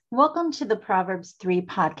Welcome to the Proverbs 3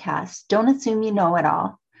 podcast. Don't assume you know it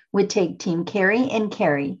all. We take Team Carrie and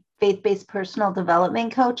Carrie, faith-based personal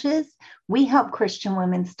development coaches. We help Christian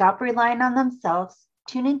women stop relying on themselves,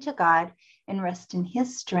 tune into God, and rest in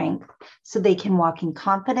His strength so they can walk in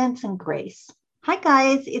confidence and grace. Hi,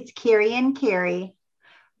 guys. It's Carrie and Carrie.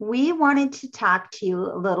 We wanted to talk to you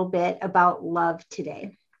a little bit about love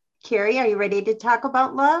today. Carrie, are you ready to talk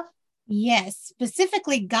about love? Yes,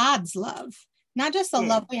 specifically God's love. Not just the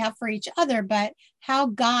love we have for each other, but how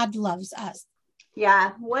God loves us.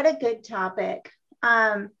 Yeah, what a good topic.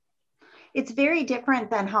 It's very different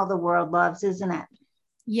than how the world loves, isn't it?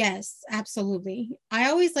 Yes, absolutely. I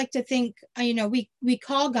always like to think, we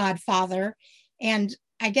call God Father, and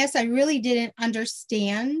I guess I really didn't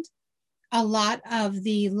understand a lot of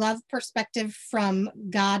the love perspective from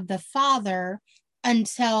God the Father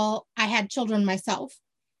until I had children myself.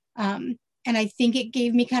 And I think it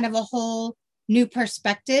gave me kind of a whole new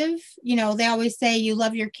perspective. They always say you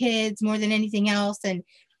love your kids more than anything else. And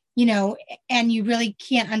you really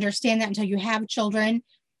can't understand that until you have children.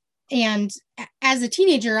 And as a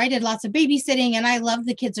teenager, I did lots of babysitting and I loved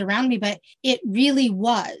the kids around me, but it really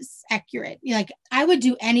was accurate. Like I would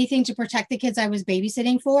do anything to protect the kids I was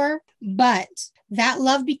babysitting for, but that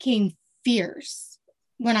love became fierce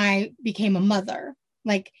when I became a mother.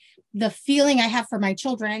 Like the feeling I have for my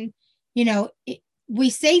children, we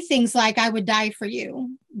say things like, I would die for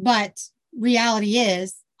you, but reality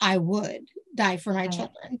is I would die for my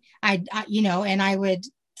children. And I would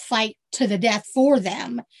fight to the death for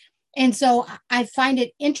them. And so I find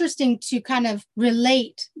it interesting to kind of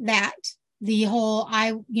relate that the whole,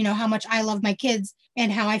 how much I love my kids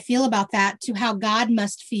and how I feel about that to how God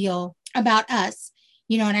must feel about us,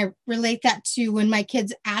 and I relate that to when my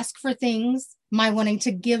kids ask for things, my wanting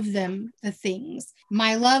to give them the things.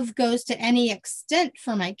 My love goes to any extent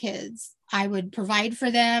for my kids. I would provide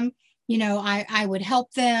for them. I would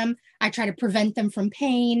help them. I try to prevent them from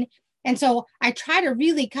pain. And so I try to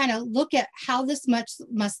really kind of look at how this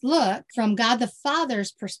must look from God the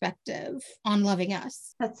Father's perspective on loving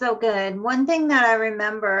us. That's so good. One thing that I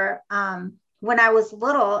remember when I was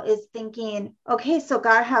little is thinking, okay, so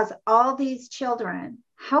God has all these children.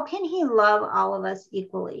 How can He love all of us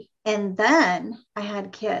equally? And then I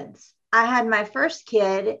had kids. I had my first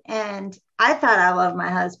kid and I thought I loved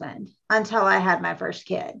my husband until I had my first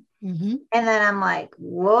kid. Mm-hmm. And then I'm like,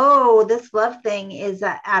 whoa, this love thing is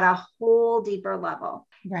at a whole deeper level.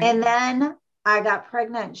 Right. And then I got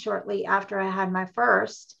pregnant shortly after I had my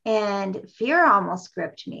first, and fear almost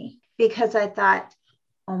gripped me because I thought,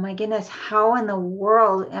 oh my goodness, how in the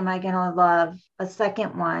world am I going to love a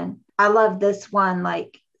second one? I love this one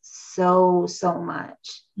like so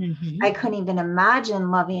much. Mm-hmm. I couldn't even imagine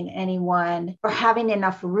loving anyone or having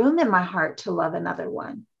enough room in my heart to love another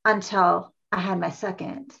one until I had my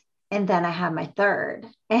second. And then I had my third.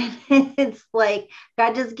 And it's like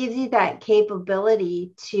God just gives you that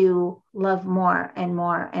capability to love more and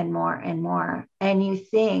more and more and more. And you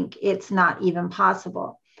think it's not even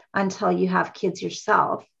possible until you have kids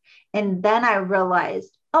yourself. And then I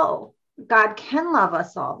realized, oh, God can love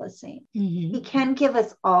us all the same. Mm-hmm. He can give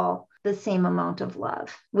us all the same amount of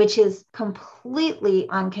love, which is completely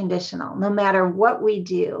unconditional. No matter what we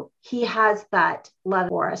do, He has that love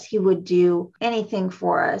for us. He would do anything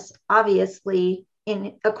for us, obviously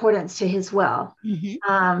in accordance to His will.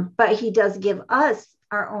 Mm-hmm. But He does give us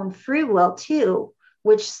our own free will too,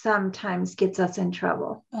 which sometimes gets us in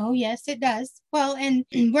trouble. Oh, yes, it does. Well, and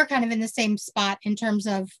we're kind of in the same spot in terms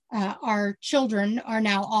of our children are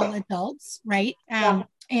now all adults, right?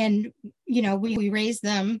 And, we raise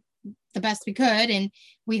them the best we could. And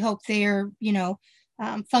we hope they're,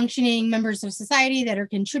 functioning members of society that are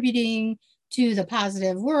contributing to the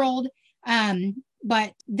positive world.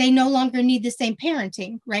 But they no longer need the same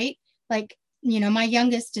parenting, right? Like, my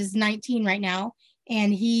youngest is 19 right now,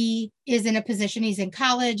 and he is in a position, he's in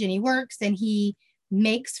college and he works and he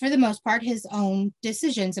makes, for the most part, his own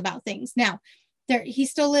decisions about things. Now, he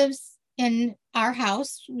still lives in our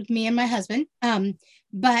house with me and my husband,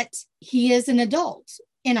 but he is an adult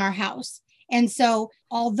in our house. And so,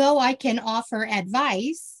 although I can offer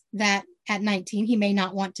advice that at 19 he may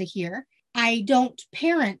not want to hear, I don't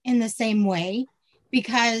parent in the same way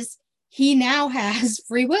because he now has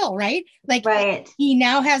free will, right? Like right. He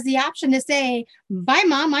now has the option to say, bye,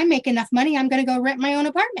 Mom, I make enough money, I'm going to go rent my own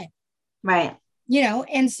apartment. Right.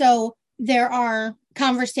 And so there are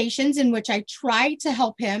conversations in which I try to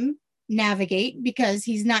help him navigate because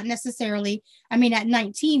he's not necessarily, at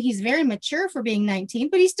 19, he's very mature for being 19,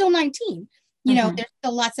 but he's still 19. There's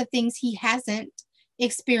still lots of things he hasn't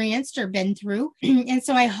experienced or been through. And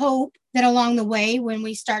so I hope that along the way, when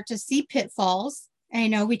we start to see pitfalls I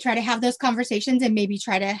know we try to have those conversations and maybe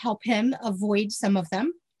try to help him avoid some of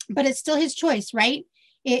them, but it's still his choice, right?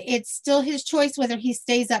 It's still his choice whether he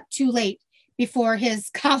stays up too late before his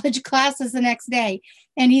college classes the next day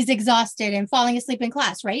and he's exhausted and falling asleep in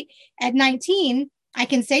class, right? At 19, I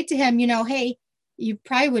can say to him, hey, you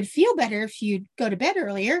probably would feel better if you'd go to bed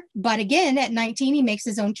earlier. But again, at 19, he makes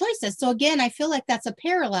his own choices. So again, I feel like that's a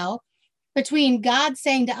parallel between God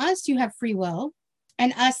saying to us, you have free will,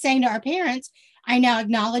 and us saying to our parents, I now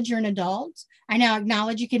acknowledge you're an adult. I now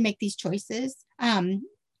acknowledge you can make these choices.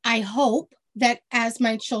 I hope that as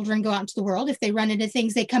my children go out into the world, if they run into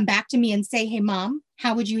things, they come back to me and say, hey, Mom,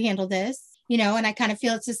 how would you handle this? And I kind of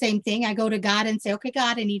feel it's the same thing. I go to God and say, okay,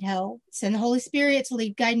 God, I need help. Send the Holy Spirit to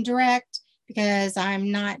lead, guide, and direct, because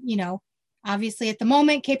I'm not, obviously at the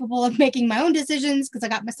moment capable of making my own decisions because I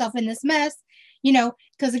got myself in this mess,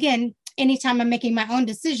 because again, anytime I'm making my own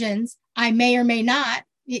decisions, I may or may not,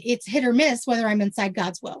 it's hit or miss whether I'm inside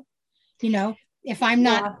God's will, if I'm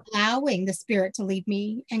not allowing the Spirit to lead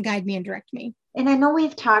me and guide me and direct me. And I know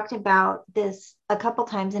we've talked about this a couple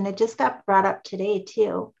times, and it just got brought up today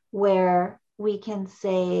too, where we can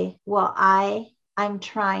say, well, I'm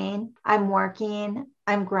trying, I'm working,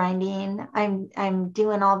 I'm grinding, I'm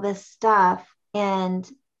doing all this stuff. And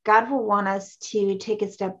God will want us to take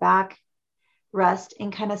a step back, rest,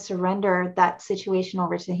 and kind of surrender that situation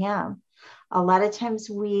over to Him. A lot of times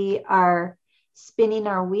we are spinning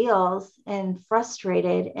our wheels and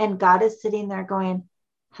frustrated, and God is sitting there going,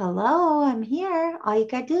 hello, I'm here. All you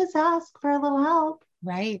got to do is ask for a little help.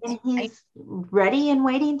 Right. And He's ready and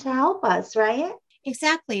waiting to help us, right?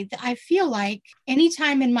 Exactly. I feel like any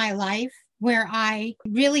time in my life where I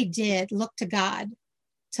really did look to God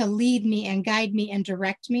to lead me and guide me and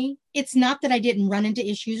direct me, it's not that I didn't run into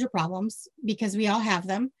issues or problems, because we all have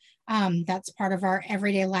them. That's part of our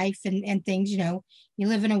everyday life and things. You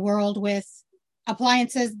live in a world with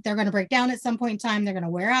appliances. They're going to break down at some point in time. They're going to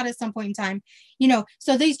wear out at some point in time.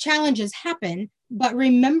 So these challenges happen, but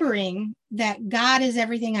remembering that God is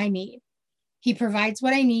everything I need. He provides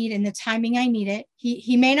what I need in the timing I need it.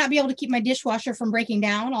 He may not be able to keep my dishwasher from breaking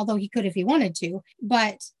down, although he could if he wanted to,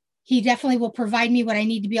 but he definitely will provide me what I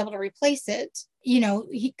need to be able to replace it,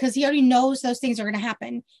 because he already knows those things are going to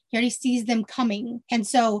happen. He already sees them coming. And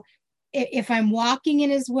so if I'm walking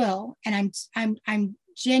in his will and I'm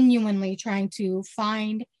genuinely trying to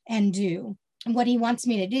find and do what he wants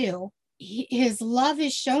me to do, his love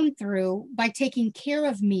is shown through by taking care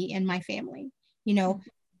of me and my family.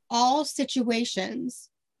 All situations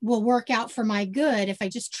will work out for my good if I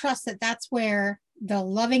just trust that that's where the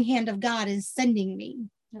loving hand of God is sending me.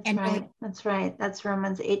 That's right. That's right. That's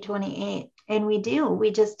Romans 8:28. And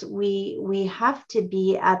we have to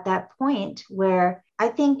be at that point where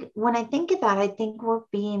when I think of that, I think we're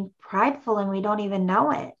being prideful and we don't even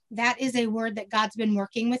know it. That is a word that God's been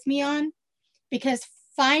working with me on, because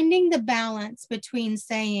finding the balance between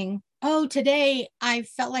saying, oh, today I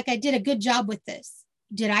felt like I did a good job with this.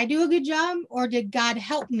 Did I do a good job, or did God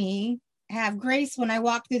help me have grace when I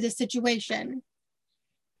walk through this situation?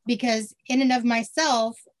 Because in and of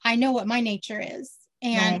myself, I know what my nature is.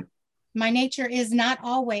 And my nature is not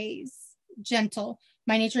always gentle.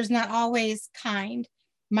 My nature is not always kind.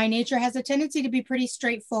 My nature has a tendency to be pretty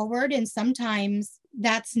straightforward. And sometimes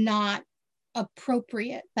that's not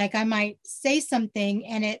appropriate. Like I might say something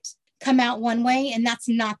and it come out one way, and that's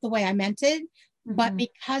not the way I meant it. But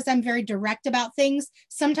because I'm very direct about things,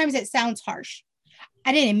 sometimes it sounds harsh.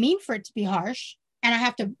 I didn't mean for it to be harsh. And I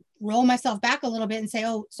have to roll myself back a little bit and say,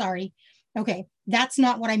 oh, sorry. Okay, that's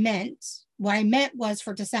not what I meant. What I meant was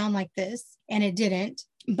for it to sound like this, and it didn't.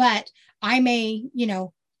 But I may,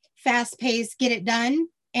 fast pace, get it done.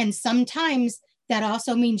 And sometimes that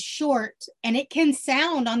also means short, and it can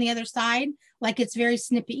sound on the other side like it's very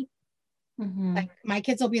snippy. Like my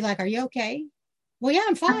kids will be like, are you okay? Well, yeah,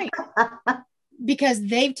 I'm fine. Because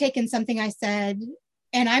they've taken something I said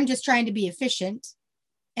and I'm just trying to be efficient,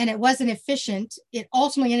 and it wasn't efficient. It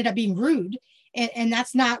ultimately ended up being rude. And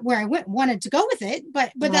that's not where I wanted to go with it.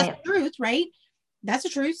 But that's the truth, right? That's the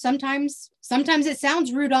truth. Sometimes it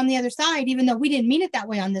sounds rude on the other side, even though we didn't mean it that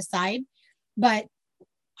way on this side. But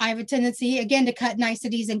I have a tendency, again, to cut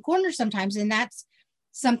niceties and corners sometimes. And that's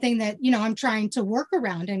something that, I'm trying to work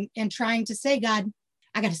around and trying to say, God,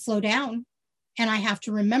 I got to slow down. And I have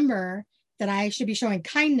to remember that I should be showing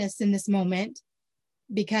kindness in this moment,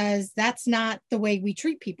 because that's not the way we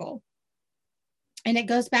treat people. And it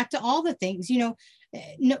goes back to all the things,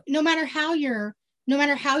 no matter how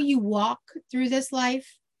you walk through this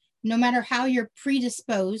life, no matter how you're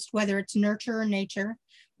predisposed, whether it's nurture or nature,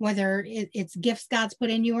 whether it's gifts God's put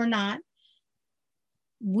in you or not,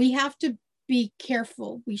 we have to be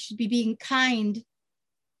careful. We should be being kind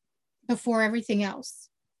before everything else.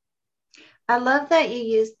 I love that you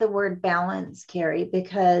use the word balance, Carrie,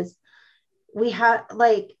 because we have,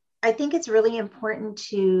 like, I think it's really important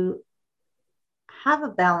to have a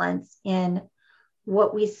balance in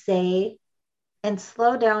what we say and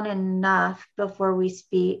slow down enough before we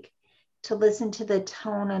speak to listen to the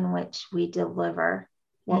tone in which we deliver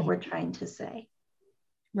what we're trying to say.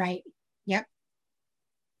 Right. Yep.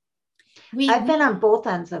 I've been on both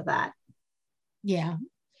ends of that. Yeah.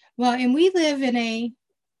 Well, and we live in a,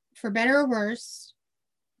 for better or worse,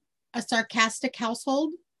 a sarcastic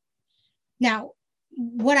household. Now,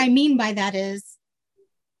 what I mean by that is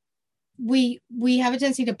we have a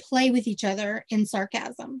tendency to play with each other in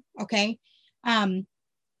sarcasm. Okay. And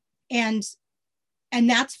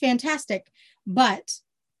that's fantastic. But,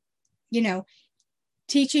 you know,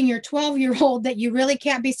 teaching your 12-year-old that you really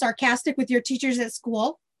can't be sarcastic with your teachers at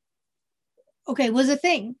school, okay, was a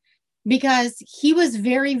thing, because he was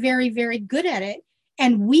very, very, very good at it.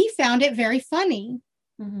 And we found it very funny.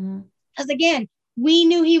 Because again, we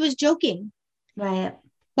knew he was joking. Right.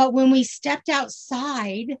 But when we stepped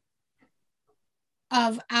outside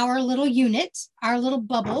of our little unit, our little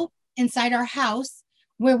bubble inside our house,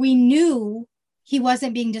 where we knew he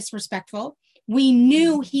wasn't being disrespectful, we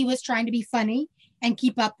knew he was trying to be funny and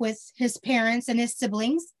keep up with his parents and his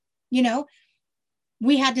siblings, you know,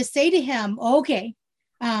 we had to say to him, okay,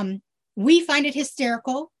 we find it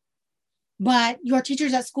hysterical, but your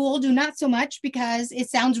teachers at school do not so much because it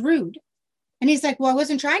sounds rude. And he's like, well, I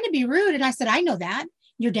wasn't trying to be rude. And I said, I know that.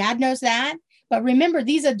 Your dad knows that. But remember,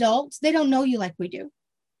 these adults, they don't know you like we do.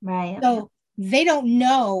 Right. So they don't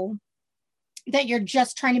know that you're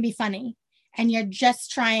just trying to be funny and you're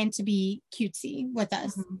just trying to be cutesy with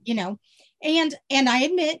us, you know. And I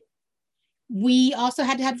admit, we also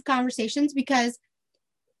had to have conversations, because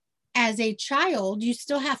as a child, you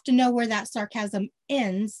still have to know where that sarcasm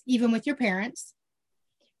ends, even with your parents,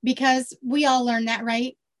 because we all learn that,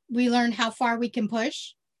 right? We learn how far we can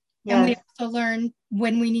push. Yes. And we also learn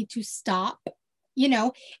when we need to stop, you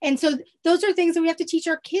know. And so those are things that we have to teach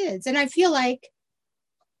our kids. And I feel like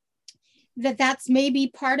that's maybe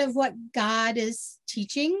part of what God is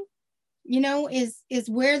teaching, you know, is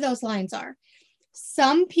where those lines are.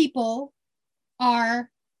 Some people are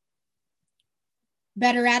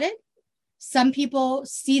better at it. Some people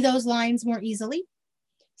see those lines more easily.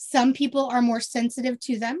 Some people are more sensitive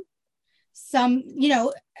to them. Some, you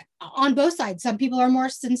know, on both sides, some people are more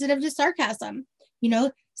sensitive to sarcasm. You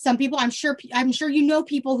know, some people, I'm sure you know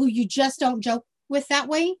people who you just don't joke with that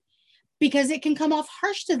way because it can come off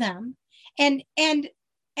harsh to them. And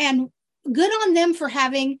good on them for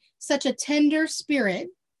having such a tender spirit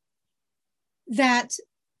that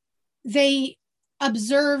they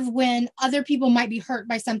observe when other people might be hurt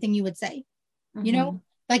by something you would say. You know,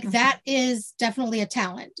 like that is definitely a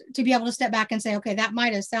talent, to be able to step back and say, okay, that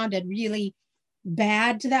might have sounded really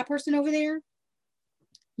bad to that person over there.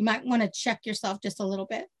 You might want to check yourself just a little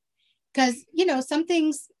bit, because, you know,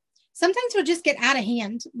 sometimes we'll just get out of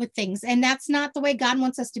hand with things, and that's not the way God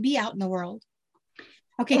wants us to be out in the world.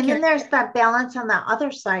 Okay. And then there's that balance on the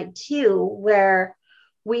other side too, where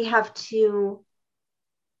we have to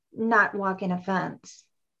not walk in offense.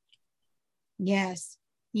 Yes.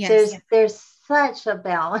 Yes. There's such a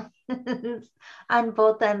balance on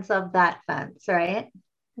both ends of that fence, right?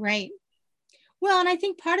 Right. Well, and I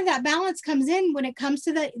think part of that balance comes in when it comes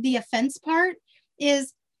to the offense part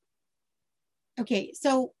is, okay,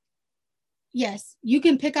 so yes, you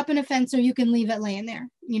can pick up an offense or you can leave it laying there.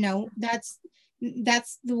 You know, that's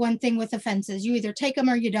the one thing with offenses. You either take them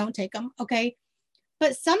or you don't take them. Okay.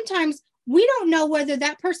 But sometimes we don't know whether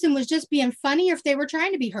that person was just being funny or if they were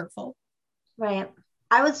trying to be hurtful. Right.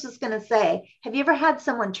 I was just going to say, have you ever had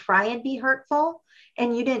someone try and be hurtful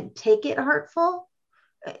and you didn't take it hurtful?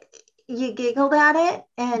 You giggled at it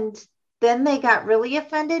and then they got really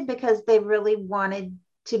offended because they really wanted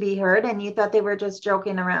to be heard and you thought they were just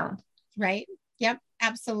joking around. Right. Yep.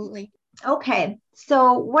 Absolutely. Okay.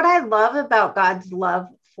 So what I love about God's love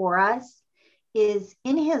for us is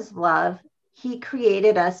in his love, he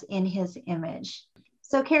created us in his image.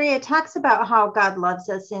 So Carrie, it talks about how God loves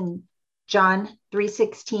us in John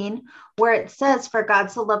 3:16, where it says, for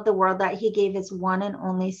God so loved the world that he gave his one and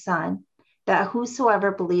only son, that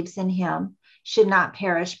whosoever believes in him should not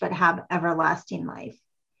perish, but have everlasting life.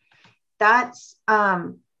 That's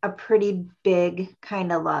a pretty big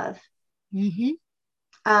kind of love.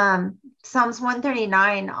 Psalms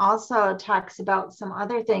 139 also talks about some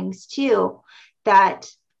other things too, that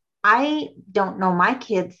I don't know my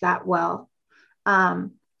kids that well,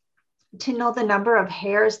 to know the number of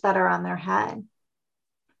hairs that are on their head.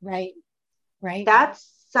 Right. That's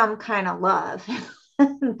some kind of love.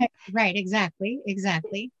 Right.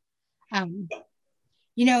 Exactly. Um,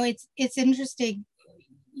 it's interesting.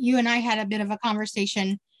 You and I had a bit of a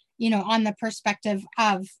conversation, on the perspective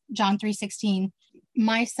of John 3:16.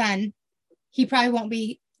 My son, he probably won't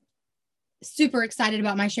be super excited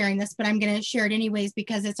about my sharing this, but I'm going to share it anyways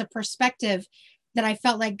because it's a perspective that I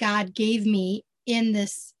felt like God gave me in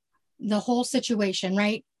the whole situation,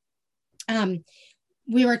 right?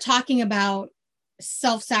 We were talking about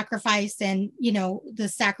self-sacrifice and, the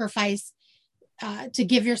sacrifice to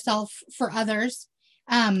give yourself for others.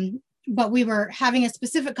 But we were having a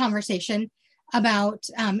specific conversation about,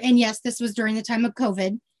 and yes, this was during the time of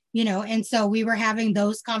COVID, and so we were having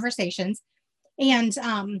those conversations. And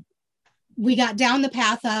we got down the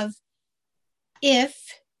path of if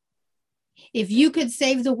you could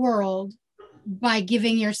save the world by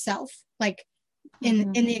giving yourself, like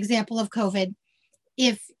in the example of COVID,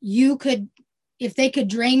 if they could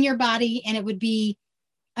drain your body and it would be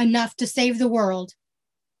enough to save the world,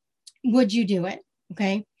 would you do it?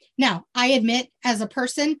 Okay. Now, I admit as a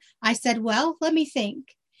person, I said, well, let me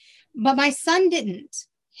think. But my son didn't.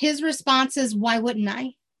 His response is, why wouldn't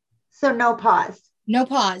I? So no pause. No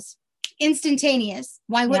pause. Instantaneous.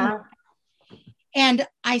 Why wouldn't Yeah. I? And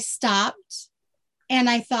I stopped and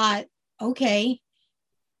I thought, okay,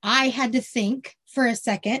 I had to think for a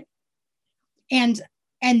second. And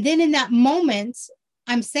then in that moment,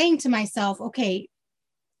 I'm saying to myself, okay,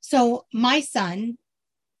 so my son,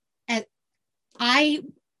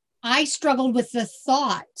 I struggled with the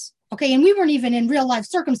thought, okay, and we weren't even in real life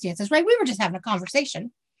circumstances, right? We were just having a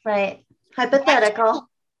conversation. Right. Hypothetical.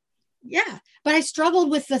 But I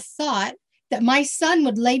struggled with the thought that my son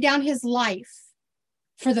would lay down his life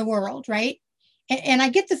for the world, right? And I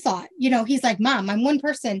get the thought, he's like, Mom, I'm one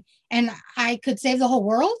person and I could save the whole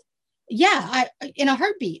world. Yeah, in a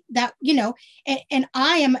heartbeat. That, and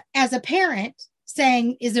I am, as a parent,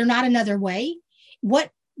 saying, is there not another way?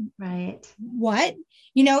 What? Right. What?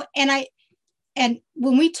 And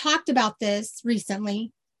when we talked about this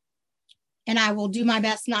recently, and I will do my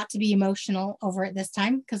best not to be emotional over it this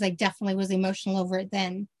time, because I definitely was emotional over it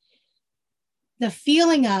then. The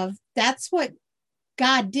feeling of that's what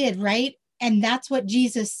God did, right? And that's what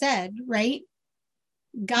Jesus said, right?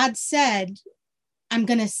 God said, I'm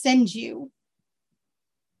going to send you.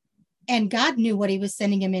 And God knew what he was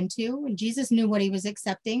sending him into, and Jesus knew what he was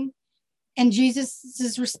accepting. And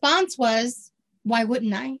Jesus's response was, why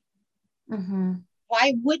wouldn't I? Mm-hmm.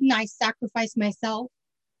 Why wouldn't I sacrifice myself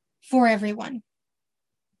for everyone?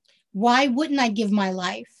 Why wouldn't I give my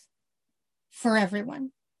life for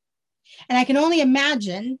everyone? And I can only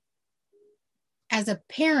imagine as a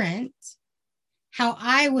parent how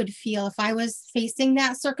I would feel if I was facing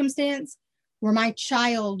that circumstance where my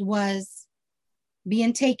child was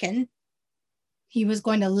being taken. He was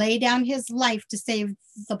going to lay down his life to save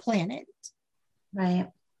the planet. Right.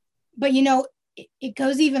 But, it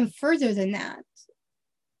goes even further than that,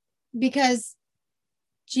 because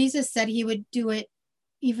Jesus said he would do it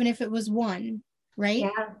even if it was one, right?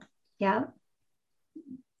 Yeah. Yeah.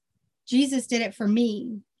 Jesus did it for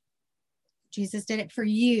me. Jesus did it for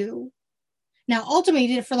you. Now, ultimately,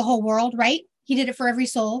 he did it for the whole world, right? He did it for every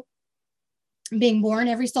soul being born.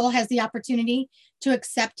 Every soul has the opportunity to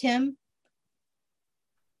accept him.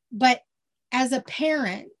 But as a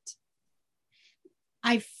parent,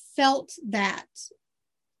 I felt that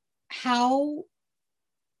how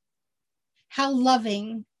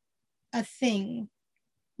loving a thing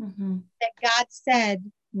that God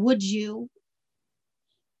said, would you?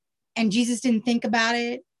 And Jesus didn't think about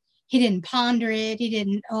it. He didn't ponder it. He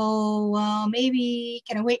didn't, oh, well, maybe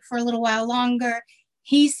can I wait for a little while longer?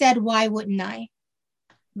 He said, why wouldn't I?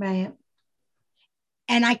 Right.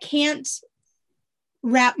 And I can't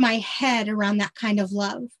wrap my head around that kind of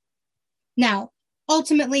love. Now,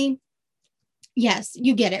 ultimately, yes,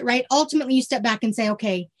 you get it, right? Ultimately, you step back and say,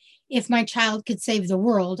 okay, if my child could save the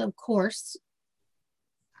world, of course,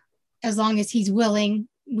 as long as he's willing,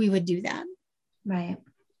 we would do that. Right.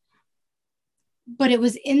 But it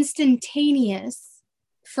was instantaneous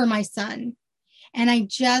for my son. And I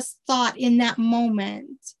just thought in that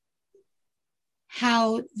moment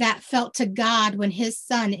how that felt to God when his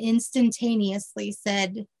son instantaneously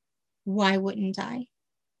said, why wouldn't I?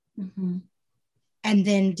 Mm-hmm. And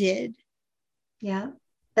then did. Yeah.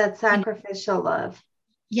 That sacrificial love.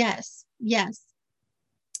 Yes.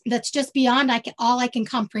 That's just beyond all I can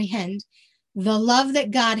comprehend. The love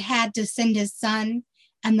that God had to send his son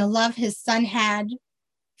and the love his son had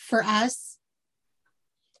for us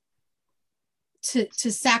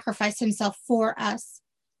to sacrifice himself for us,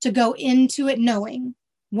 to go into it knowing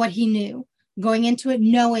what he knew, going into it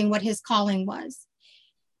knowing what his calling was.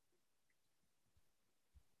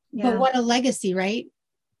 But Yeah. what a legacy, right?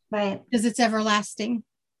 Right. Because it's everlasting.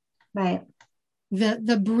 Right.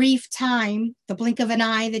 The brief time, the blink of an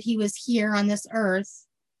eye that he was here on this earth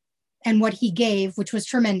and what he gave, which was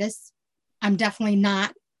tremendous. I'm definitely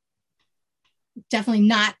not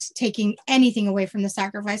taking anything away from the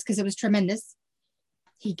sacrifice because it was tremendous.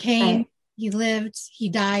 He came, Right. he lived, he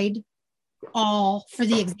died, all for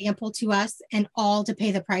the example to us and all to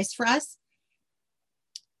pay the price for us.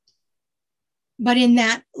 But in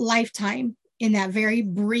that lifetime, in that very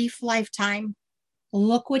brief lifetime,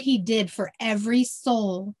 look what he did for every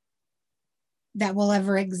soul that will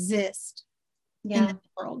ever exist in Yeah. the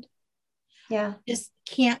world. Yeah. Just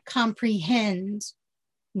can't comprehend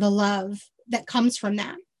the love that comes from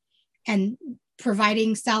that and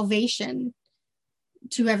providing salvation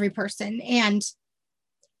to every person. And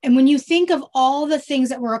when you think of all the things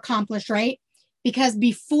that were accomplished, right? Because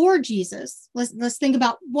before Jesus, let's think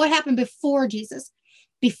about what happened before Jesus.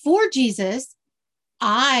 Before Jesus,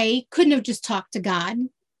 I couldn't have just talked to God,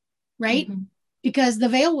 right? Mm-hmm. Because the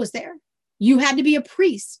veil was there. You had to be a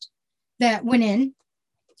priest that went in.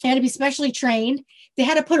 They had to be specially trained. They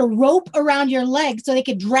had to put a rope around your leg so they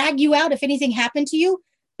could drag you out if anything happened to you,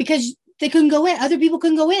 because they couldn't go in. Other people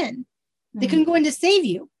couldn't go in. They couldn't go in to save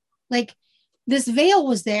you. Like, this veil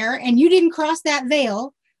was there, and you didn't cross that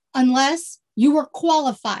veil unless you were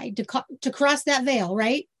qualified to cross that veil,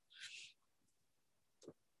 right?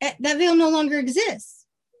 That veil no longer exists.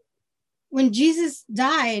 When Jesus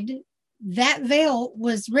died, that veil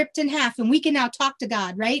was ripped in half, and we can now talk to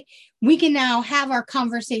God, right? We can now have our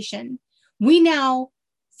conversation. We now,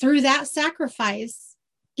 through that sacrifice,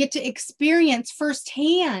 get to experience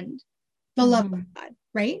firsthand the love Mm-hmm. of God,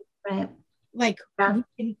 right? Right. Like, Yeah. we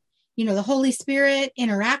can, the Holy Spirit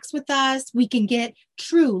interacts with us. We can get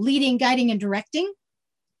true leading, guiding, and directing.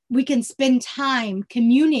 We can spend time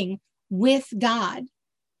communing with God,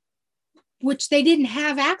 which they didn't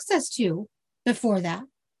have access to before that.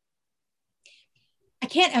 I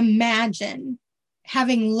can't imagine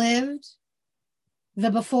having lived the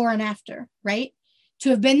before and after, right? To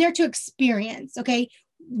have been there to experience, okay?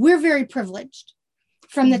 We're very privileged.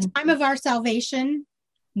 From the time of our salvation,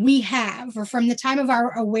 or from the time of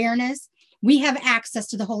our awareness, we have access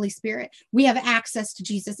to the Holy Spirit. We have access to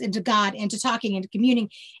Jesus and to God and to talking and to communing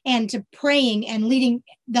and to praying and leading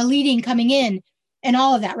coming in and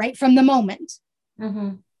all of that, right? From the moment.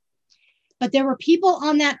 Mm-hmm. But there were people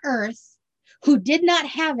on that earth who did not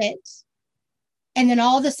have it and then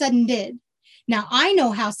all of a sudden did. Now, I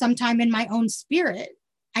know how sometime in my own spirit,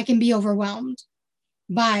 I can be overwhelmed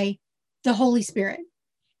by the Holy Spirit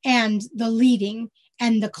and the leading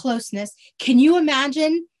and the closeness. Can you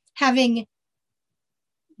imagine having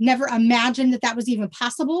never imagined that was even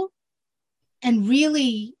possible and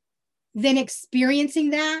really then experiencing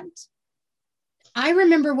that? I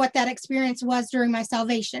remember what that experience was during my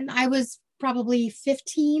salvation. I was probably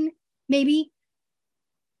 15, maybe,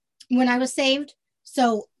 when I was saved.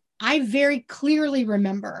 So I very clearly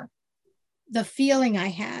remember the feeling I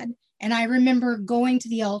had. And I remember going to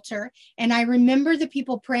the altar, and I remember the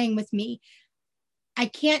people praying with me. I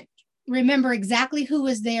can't remember exactly who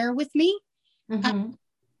was there with me,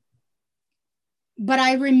 but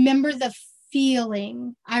I remember the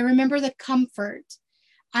feeling. I remember the comfort.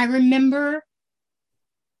 I remember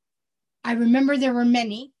there were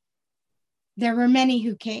many. There were many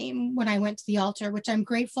who came when I went to the altar, which I'm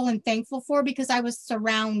grateful and thankful for, because I was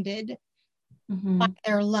surrounded by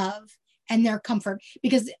their love and their comfort.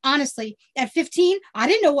 Because honestly, at 15, I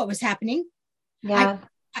didn't know what was happening. Yeah.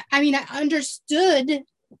 I mean, I understood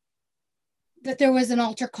that there was an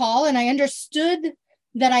altar call, and I understood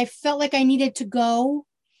that I felt like I needed to go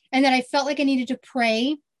and that I felt like I needed to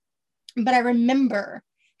pray. But I remember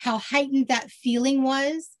how heightened that feeling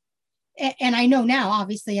was. And I know now,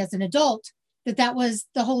 obviously, as an adult, that was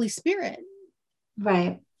the Holy Spirit,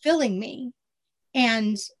 right, filling me.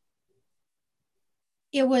 And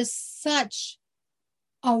it was such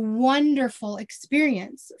a wonderful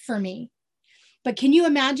experience for me. But can you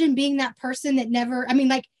imagine being that person that never,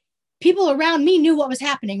 like, people around me knew what was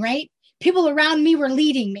happening, right? People around me were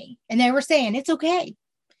leading me, and they were saying, it's okay.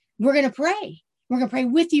 We're going to pray. We're going to pray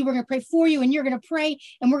with you. We're going to pray for you, and you're going to pray,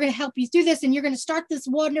 and we're going to help you through this, and you're going to start this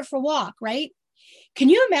wonderful walk, right? Can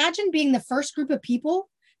you imagine being the first group of people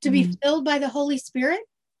to be filled by the Holy Spirit?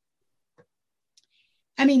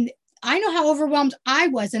 I mean, I know how overwhelmed I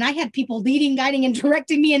was, and I had people leading, guiding, and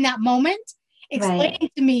directing me in that moment, explaining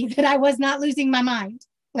to me that I was not losing my mind,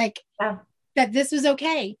 like that this was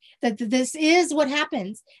okay, that this is what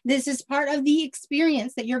happens. This is part of the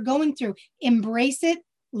experience that you're going through. Embrace it,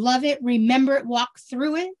 love it, remember it, walk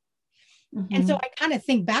through it. And so I kind of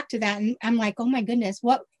think back to that, and I'm like, oh my goodness,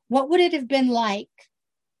 what what would it have been like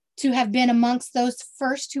to have been amongst those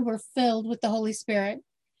first who were filled with the Holy Spirit,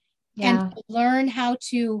 and Yeah. to learn how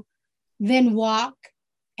to then walk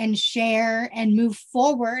and share and move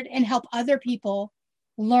forward and help other people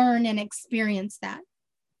learn and experience that.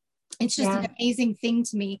 It's just an Yeah. amazing thing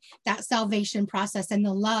to me, that salvation process and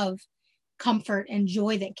the love, comfort, and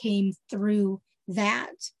joy that came through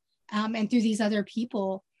that, and through these other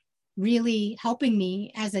people really helping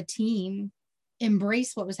me as a team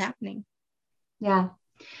embrace what was happening. Yeah.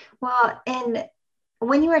 Well, and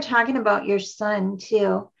when you were talking about your son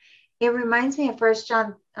too, it reminds me of First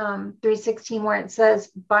John 3:16, where it says,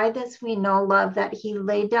 "By this we know love, that he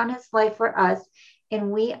laid down his life for us,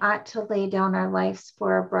 and we ought to lay down our lives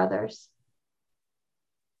for our brothers."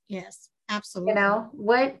 Yes, You absolutely. know,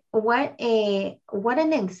 what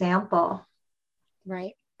an example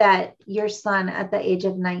Right. that your son at the age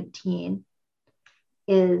of 19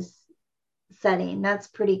 is setting. That's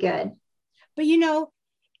pretty good. But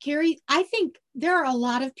Carrie, I think there are a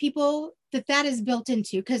lot of people that is built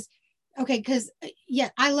into, because yeah,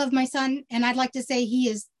 I love my son and I'd like to say he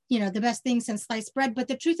is, the best thing since sliced bread. But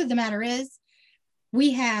the truth of the matter is,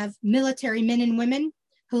 we have military men and women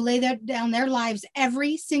who lay down their lives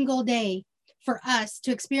every single day for us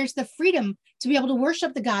to experience the freedom to be able to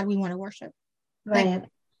worship the God we want to worship. Like,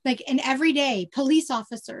 Right. and every day, police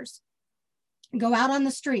officers go out on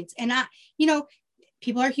the streets, and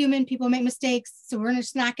people are human, people make mistakes, so we're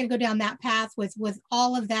just not going to go down that path with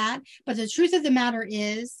all of that. But the truth of the matter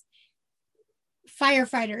is,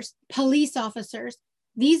 firefighters, police officers,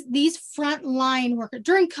 these frontline workers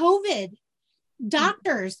during COVID,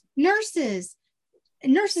 doctors, nurses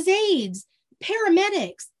aides,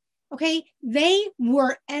 paramedics, okay, they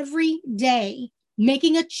were every day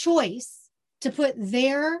making a choice to put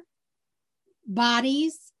their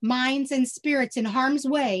bodies, minds, and spirits in harm's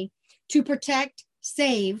way to protect,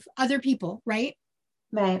 save other people, right?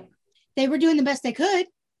 Right. They were doing the best they could.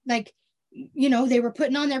 Like, they were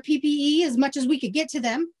putting on their PPE as much as we could get to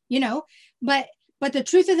them, but the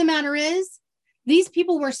truth of the matter is, these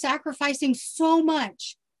people were sacrificing so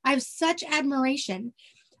much. I have such admiration.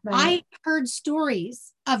 Right. I heard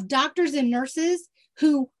stories of doctors and nurses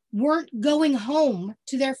who weren't going home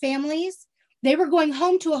to their families. They were going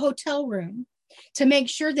home to a hotel room to make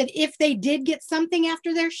sure that if they did get something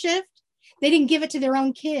after their shift, they didn't give it to their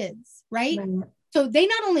own kids, right? Right. So they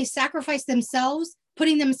not only sacrificed themselves,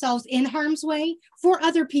 putting themselves in harm's way for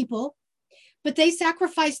other people, but they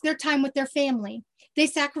sacrificed their time with their family. They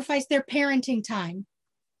sacrificed their parenting time.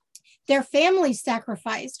 Their families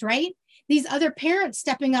sacrificed, right? These other parents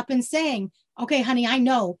stepping up and saying, okay, honey, I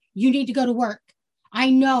know you need to go to work. I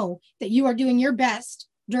know that you are doing your best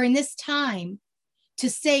during this time to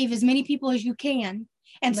save as many people as you can.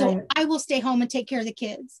 And so Right. I will stay home and take care of the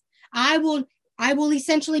kids. I will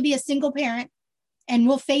essentially be a single parent, and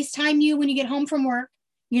we'll FaceTime you when you get home from work,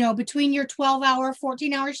 between your 12-hour,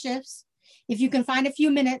 14-hour shifts. If you can find a few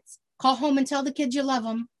minutes, call home and tell the kids you love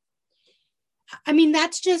them. I mean,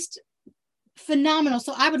 that's just phenomenal.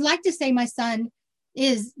 So I would like to say my son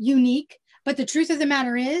is unique, but the truth of the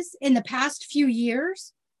matter is, in the past few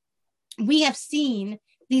years, we have seen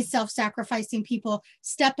these self-sacrificing people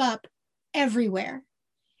step up everywhere.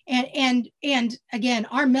 And again,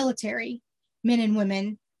 our military men and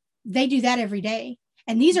women, they do that every day.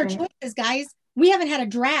 And these are Right. choices, guys. We haven't had a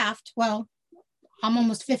draft. Well, I'm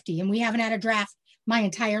almost 50 and we haven't had a draft my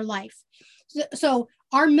entire life. So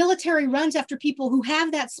our military runs after people who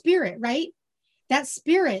have that spirit, right? That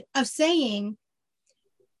spirit of saying,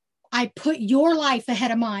 I put your life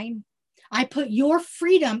ahead of mine. I put your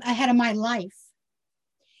freedom ahead of my life.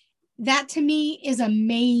 That to me is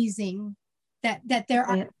amazing, that there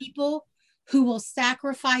are Right. people who will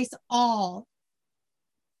sacrifice all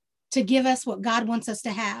to give us what God wants us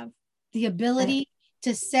to have. The Right. ability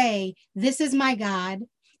to say, this is my God,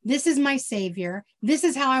 this is my Savior, this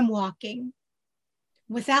is how I'm walking.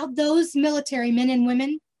 Without those military men and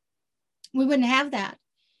women, we wouldn't have that.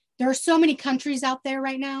 There are so many countries out there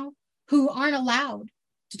right now who aren't allowed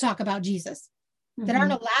to talk about Jesus, that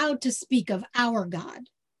aren't Mm-hmm. allowed to speak of our God.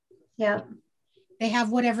 Yeah. They have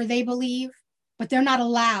whatever they believe, but they're not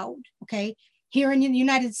allowed. Okay. Here in the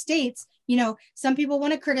United States, some people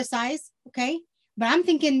want to criticize. Okay. But I'm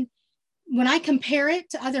thinking, when I compare it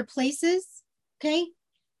to other places, okay,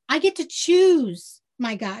 I get to choose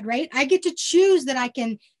my God, right? I get to choose that I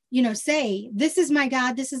can, say, this is my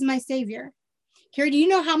God, this is my Savior. Carrie, do you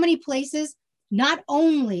know how many places not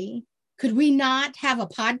only could we not have a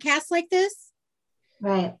podcast like this?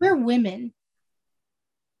 Right. We're women.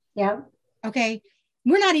 Yeah. Okay.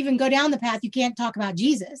 We're not even go down the path. You can't talk about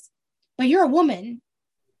Jesus, but you're a woman.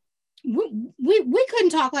 we couldn't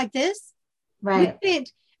talk like this. We Right.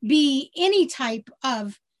 couldn't be any type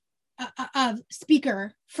of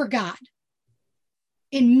speaker for God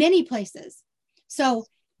in many places. So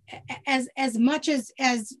as much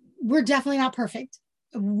as we're definitely not perfect,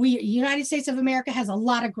 we United States of America has a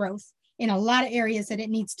lot of growth in a lot of areas that it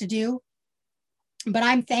needs to do. But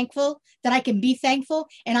I'm thankful that I can be thankful,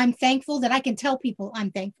 and I'm thankful that I can tell people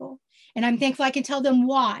I'm thankful, and I'm thankful I can tell them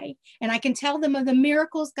why, and I can tell them of the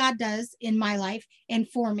miracles God does in my life and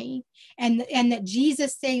for me, and that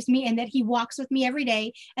Jesus saves me, and that he walks with me every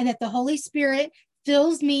day, and that the Holy Spirit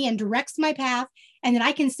fills me and directs my path, and that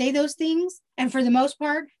I can say those things and for the most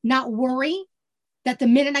part not worry that the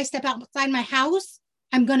minute I step outside my house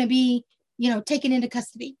I'm going to be, taken into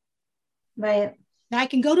custody. Right. That I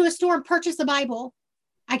can go to a store and purchase a Bible.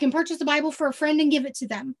 I can purchase a Bible for a friend and give it to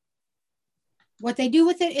them. What they do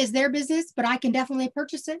with it is their business, but I can definitely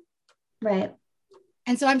purchase it. Right.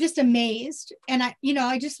 And so I'm just amazed. And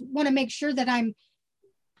I just want to make sure that I'm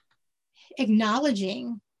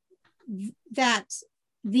acknowledging that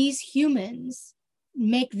these humans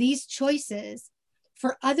make these choices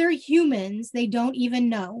for other humans they don't even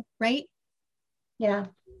know, right? Yeah.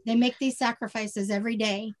 They make these sacrifices every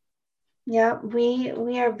day. Yeah. We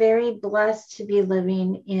are very blessed to be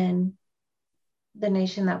living in the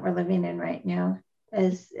nation that we're living in right now.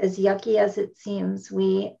 As yucky as it seems,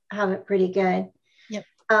 we have it pretty good. Yep.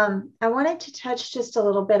 I wanted to touch just a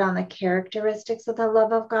little bit on the characteristics of the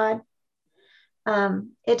love of God.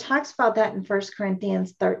 It talks about that in 1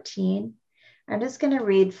 Corinthians 13. I'm just going to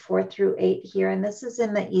read 4-8 here, and this is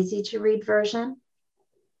in the easy to read version.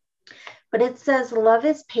 But it says, love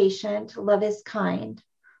is patient, love is kind,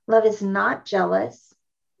 love is not jealous,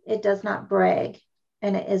 it does not brag,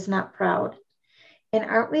 and it is not proud. And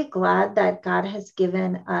aren't we glad that God has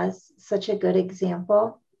given us such a good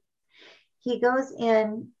example? He goes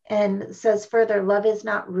in and says further, love is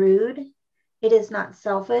not rude, it is not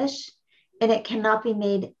selfish, and it cannot be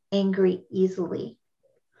made angry easily.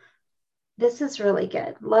 This is really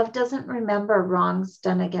good. Love doesn't remember wrongs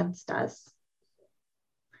done against us.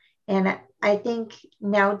 And I think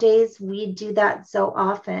nowadays we do that so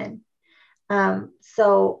often.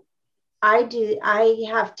 So I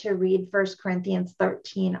have to read 1 Corinthians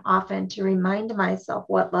 13 often to remind myself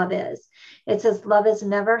what love is. It says, love is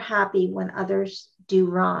never happy when others do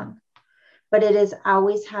wrong, but it is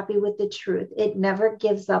always happy with the truth. It never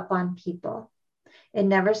gives up on people. It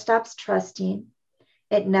never stops trusting.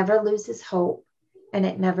 It never loses hope, and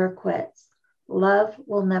it never quits. Love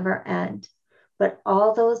will never end, but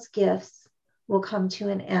all those gifts will come to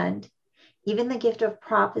an end. Even the gift of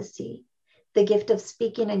prophecy, the gift of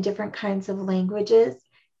speaking in different kinds of languages,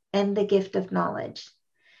 and the gift of knowledge.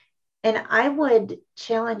 And I would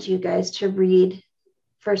challenge you guys to read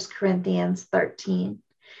 1 Corinthians 13.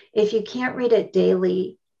 If you can't read it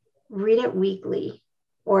daily, read it weekly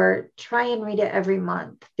or try and read it every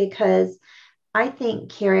month, because I think,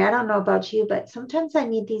 Carrie, I don't know about you, but sometimes I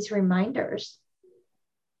need these reminders.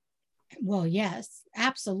 Well, yes,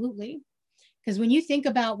 absolutely. Because when you think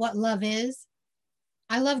about what love is,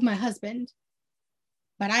 I love my husband,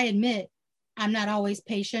 but I admit I'm not always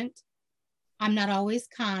patient. I'm not always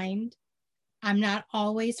kind. I'm not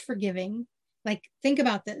always forgiving. Like, think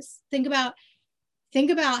about this. Think about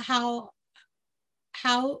how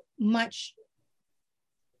much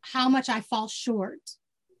I fall short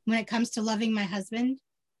when it comes to loving my husband.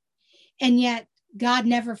 And yet God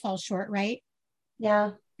never falls short, right?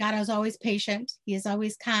 Yeah. God is always patient. He is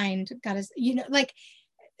always kind. God is,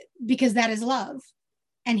 because that is love.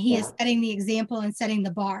 And he is setting the example and setting the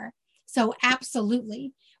bar. So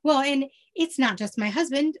absolutely. Well, and it's not just my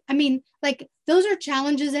husband. I mean, like, those are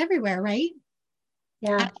challenges everywhere, right?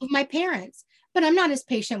 Yeah. I love my parents, but I'm not as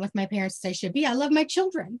patient with my parents as I should be. I love my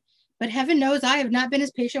children, but heaven knows I have not been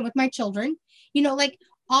as patient with my children, like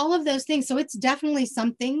all of those things. So it's definitely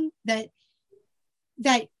something that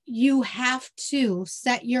you have to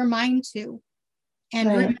set your mind to and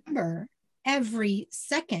Right. remember every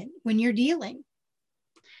second when you're dealing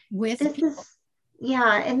with This people. is,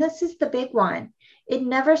 yeah. And this is the big one. It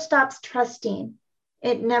never stops trusting.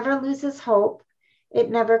 It never loses hope. It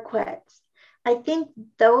never quits. I think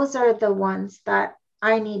those are the ones that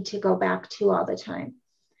I need to go back to all the time,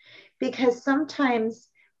 because sometimes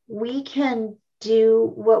we can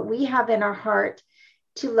do what we have in our heart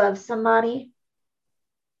to love somebody,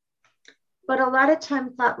 but a lot of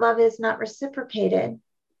times that love is not reciprocated,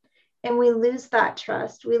 and we lose that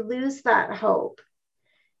trust. We lose that hope,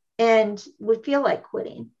 and we feel like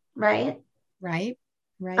quitting, right? Right.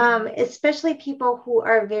 Especially people who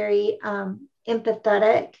are very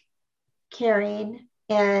empathetic, caring,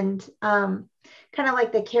 and kind of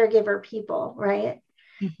like the caregiver people, right?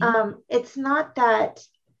 Mm-hmm. It's not that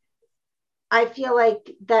I feel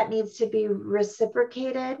like that needs to be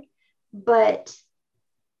reciprocated, but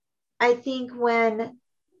I think when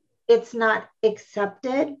it's not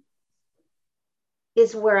accepted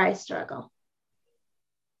is where I struggle.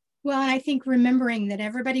 Well, and I think remembering that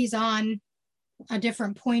everybody's on a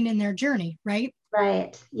different point in their journey, right?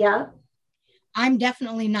 Right. Yeah. I'm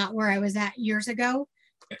definitely not where I was at years ago.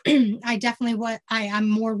 I definitely I'm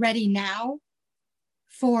more ready now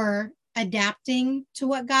for adapting to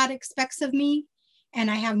what God expects of me. And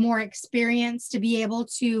I have more experience to be able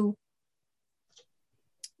to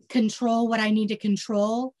control what I need to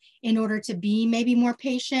control in order to be maybe more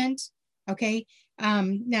patient. Okay.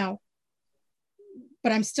 Now,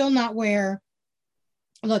 but I'm still not where,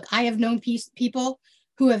 look, I have known people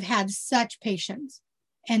who have had such patience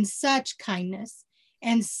and such kindness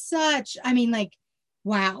and such, I mean, like,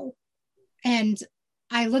 wow. And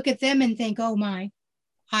I look at them and think, oh my,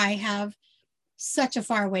 I have such a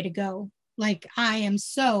far way to go. Like, I am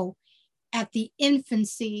so at the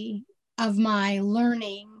infancy of my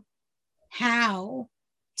learning how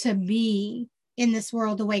to be in this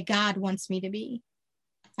world the way God wants me to be.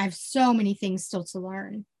 I have so many things still to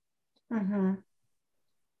learn. Mm-hmm.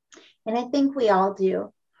 And I think we all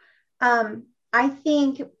do. I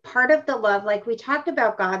think part of the love, like we talked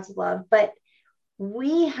about God's love, but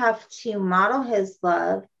we have to model his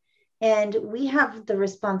love and we have the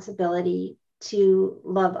responsibility to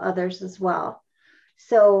love others as well.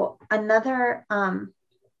 So another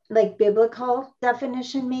like biblical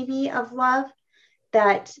definition maybe of love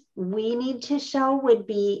that we need to show would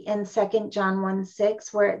be in 2 John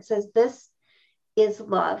 1:6, where it says, "This is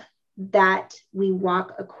love, that we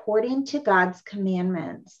walk according to God's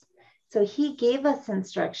commandments." So he gave us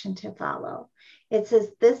instruction to follow. It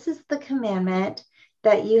says, "This is the commandment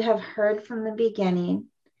that you have heard from the beginning,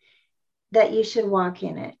 that you should walk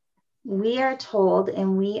in it." We are told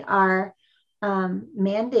and we are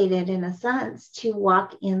mandated, in a sense, to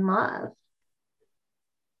walk in love.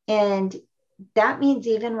 And that means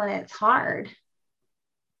even when it's hard.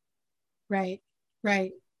 Right,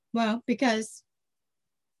 right. Well, because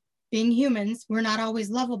being humans, we're not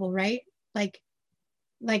always lovable, right? Like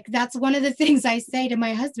that's one of the things I say to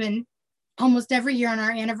my husband almost every year on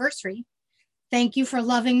our anniversary. Thank you for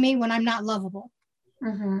loving me when I'm not lovable.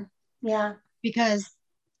 Mm-hmm. Yeah. Because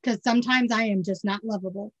sometimes I am just not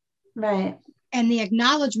lovable. Right. And the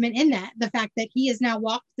acknowledgement in that, the fact that he has now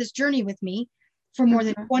walked this journey with me for more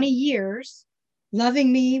than Mm-hmm. 20 years,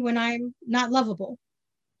 loving me when I'm not lovable,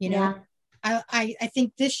 you know. Yeah. I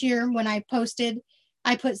think this year when I posted,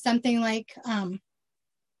 I put something like,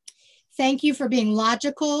 thank you for being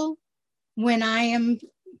logical when I am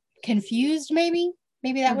confused, maybe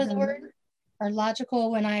that was the Mm-hmm. word, or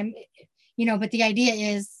logical when I'm, but the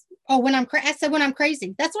idea is, oh, I said when I'm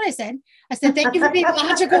crazy. That's what I said. I said, thank you for being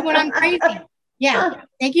logical when I'm crazy. Yeah.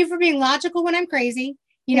 Thank you for being logical when I'm crazy.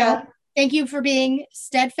 Yeah. Thank you for being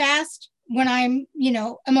steadfast when I'm,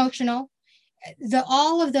 emotional.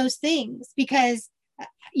 All of those things, because,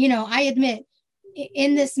 I admit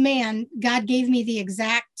in this man, God gave me the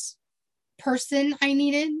exact person I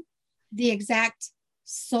needed, the exact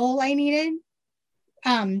soul I needed.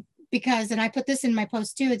 Because, and I put this in my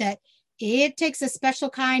post too, that it takes a special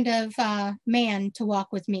kind of man to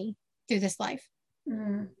walk with me through this life.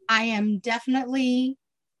 Mm-hmm. I am definitely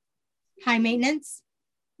high maintenance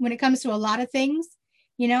when it comes to a lot of things.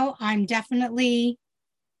 I'm definitely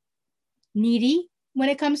needy when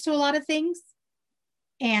it comes to a lot of things.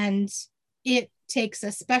 And it takes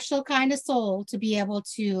a special kind of soul to be able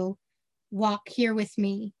to walk here with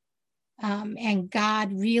me. And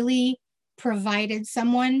God really provided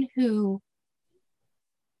someone who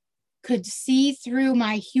could see through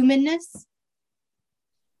my humanness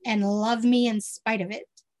and love me in spite of it,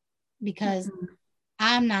 because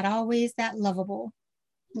I'm not always that lovable.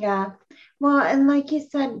 Yeah. Well, and like you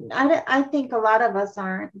said, I think a lot of us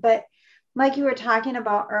aren't, but like you were talking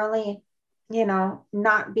about early,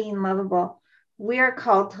 not being lovable, we are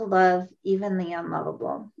called to love even the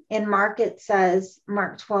unlovable. In Mark, it says,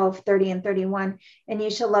 Mark 12:30 and 31, "And you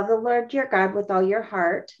shall love the Lord your God with all your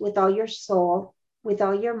heart, with all your soul, with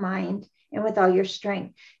all your mind, and with all your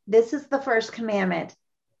strength. This is the first commandment."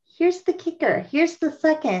 Here's the kicker. Here's the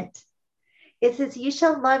second. It says, "You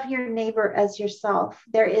shall love your neighbor as yourself.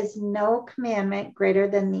 There is no commandment greater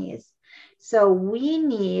than these." So we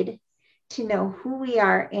need to know who we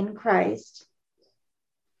are in Christ.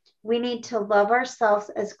 We need to love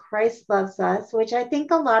ourselves as Christ loves us, which I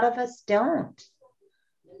think a lot of us don't.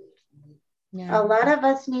 Yeah. A lot of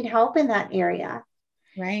us need help in that area.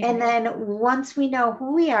 Right. And then once we know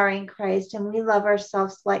who we are in Christ and we love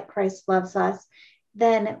ourselves like Christ loves us,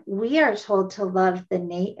 then we are told to love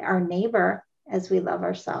our neighbor as we love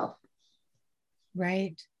ourselves.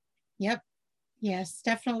 Right. Yep. Yes,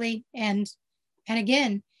 definitely. And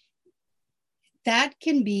again, that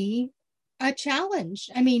can be a challenge.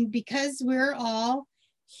 I mean, because we're all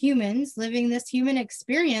humans living this human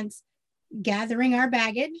experience, gathering our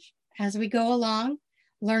baggage as we go along,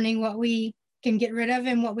 learning what we can get rid of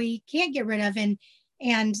and what we can't get rid of.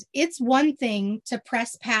 And it's one thing to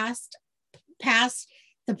press past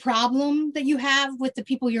the problem that you have with the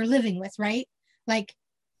people you're living with, right? Like,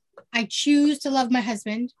 I choose to love my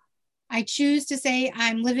husband. I choose to say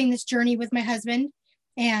I'm living this journey with my husband,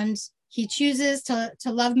 and he chooses to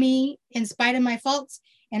love me in spite of my faults,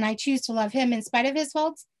 and I choose to love him in spite of his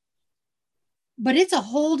faults. But it's a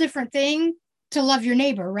whole different thing to love your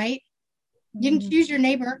neighbor, right? You can choose your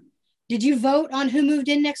neighbor. Did you vote on who moved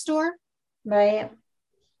in next door? Right.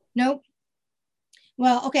 Nope.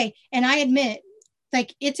 Well, okay. And I admit,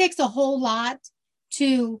 like, it takes a whole lot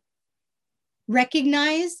to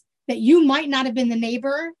recognize that you might not have been the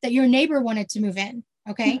neighbor that your neighbor wanted to move in.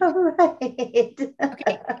 Okay. Right.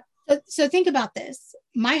 Okay. So think about this.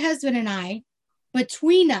 My husband and I,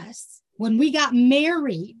 between us, when we got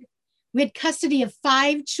married, we had custody of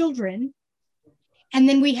 5 children, and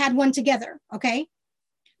then we had one together. Okay.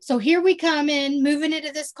 So here we come in, moving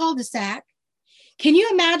into this cul-de-sac. Can you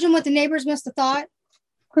imagine what the neighbors must have thought?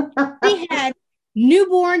 We had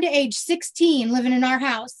newborn to age 16 living in our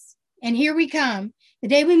house. And here we come. The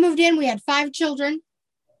day we moved in, we had 5 children.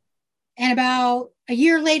 And about a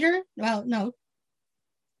year later, well, no,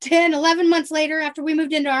 10, 11 months later, after we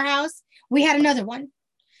moved into our house, we had another one.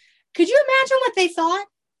 Could you imagine what they thought?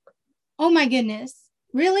 Oh my goodness.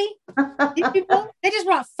 Really? These people, they just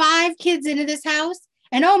brought 5 kids into this house.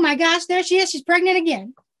 And oh my gosh, there she is. She's pregnant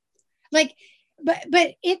again. Like,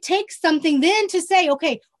 but it takes something then to say,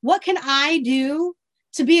 okay, what can I do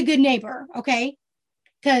to be a good neighbor? Okay.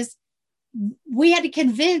 Because we had to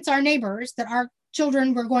convince our neighbors that our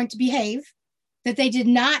children were going to behave, that they did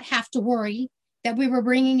not have to worry that we were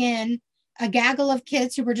bringing in a gaggle of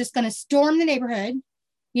kids who were just going to storm the neighborhood.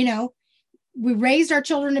 You know, we raised our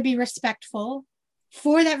children to be respectful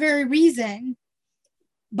for that very reason.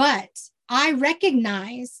 But I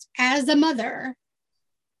recognized as a mother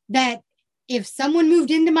that if someone moved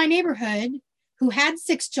into my neighborhood who had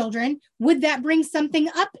 6 children, would that bring something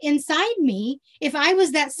up inside me if I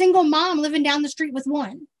was that single mom living down the street with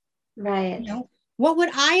one? Right. You know, what would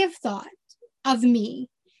I have thought of me?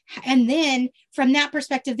 And then from that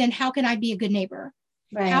perspective, then how can I be a good neighbor?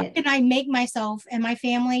 Right. How can I make myself and my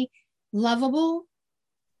family lovable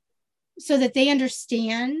so that they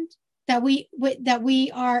understand that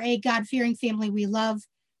we are a God-fearing family? We love,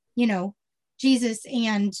 you know, Jesus,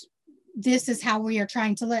 and this is how we are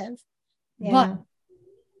trying to live. Yeah. But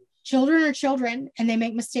children are children and they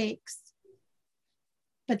make mistakes.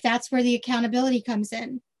 But that's where the accountability comes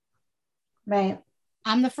in. Right.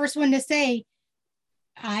 I'm the first one to say,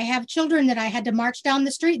 I have children that I had to march down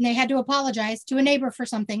the street and they had to apologize to a neighbor for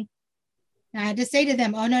something. And I had to say to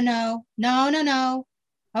them, oh, no.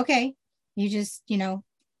 Okay. You just,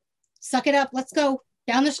 suck it up. Let's go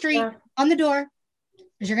down the street, on the door.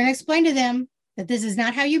 Because you're going to explain to them that this is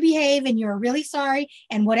not how you behave and you're really sorry.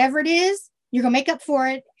 And whatever it is, you're going to make up for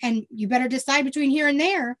it. And you better decide between here and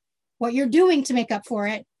there what you're doing to make up for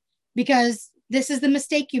it, because this is the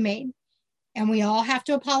mistake you made. And we all have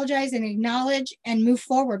to apologize and acknowledge and move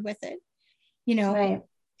forward with it. Right.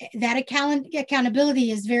 That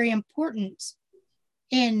accountability is very important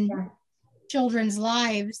in children's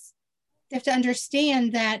lives. They have to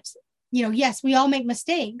understand that, yes, we all make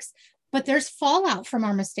mistakes, but there's fallout from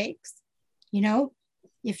our mistakes.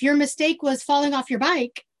 If your mistake was falling off your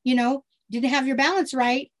bike, didn't have your balance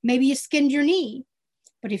right, maybe you skinned your knee.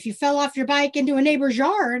 But if you fell off your bike into a neighbor's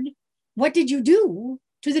yard, what did you do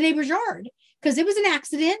to the neighbor's yard? Because it was an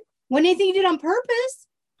accident. Wasn't anything you did on purpose,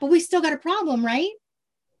 but we still got a problem, right?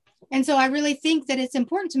 And so I really think that it's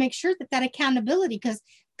important to make sure that accountability, because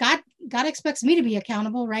God expects me to be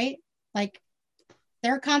accountable, right? Like,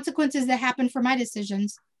 there are consequences that happen for my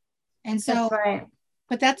decisions. And so, that's right.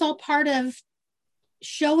 But that's all part of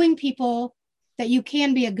showing people that you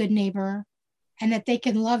can be a good neighbor and that they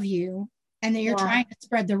can love you and that you're trying to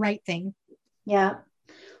spread the right thing. Yeah.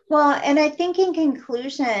 Well, and I think in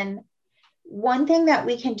conclusion, one thing that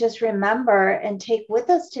we can just remember and take with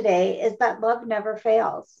us today is that love never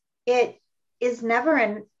fails. It is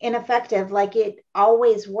never ineffective, like it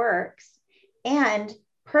always works. And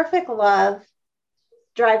perfect love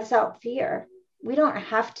drives out fear. We don't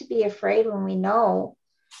have to be afraid when we know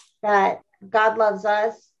that God loves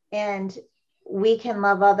us, and we can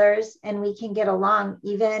love others, and we can get along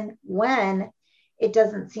even when it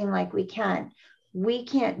doesn't seem like we can. We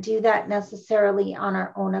can't do that necessarily on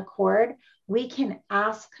our own accord. We can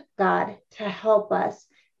ask God to help us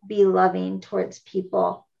be loving towards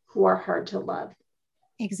people who are hard to love.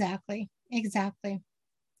 Exactly. Exactly.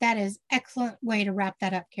 That is excellent way to wrap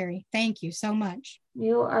that up, Carrie. Thank you so much.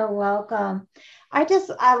 You are welcome. I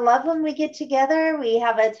love when we get together, we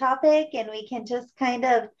have a topic and we can just kind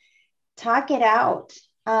of talk it out.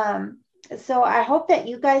 So I hope that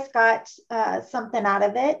you guys got something out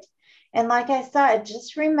of it. And like I said,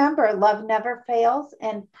 just remember, love never fails,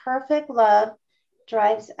 and perfect love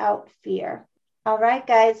drives out fear. All right,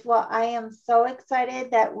 guys. Well, I am so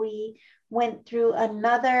excited that we went through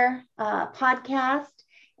another podcast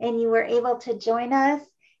and you were able to join us,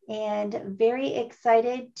 and very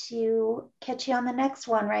excited to catch you on the next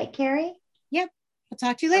one, right, Carrie? Yep. I'll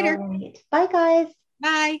talk to you All later. right. Bye, guys.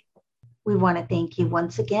 Bye. We want to thank you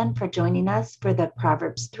once again for joining us for the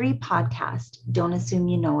Proverbs 3 podcast. Don't assume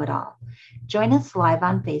you know it all. Join us live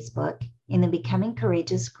on Facebook in the Becoming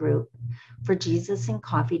Courageous group for Jesus and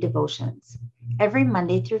Coffee devotions every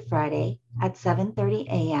Monday through Friday at 7:30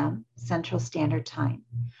 a.m. Central Standard Time.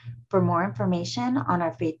 For more information on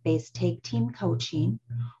our faith-based tag team coaching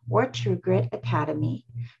or True Grit Academy,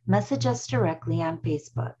 message us directly on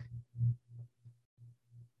Facebook.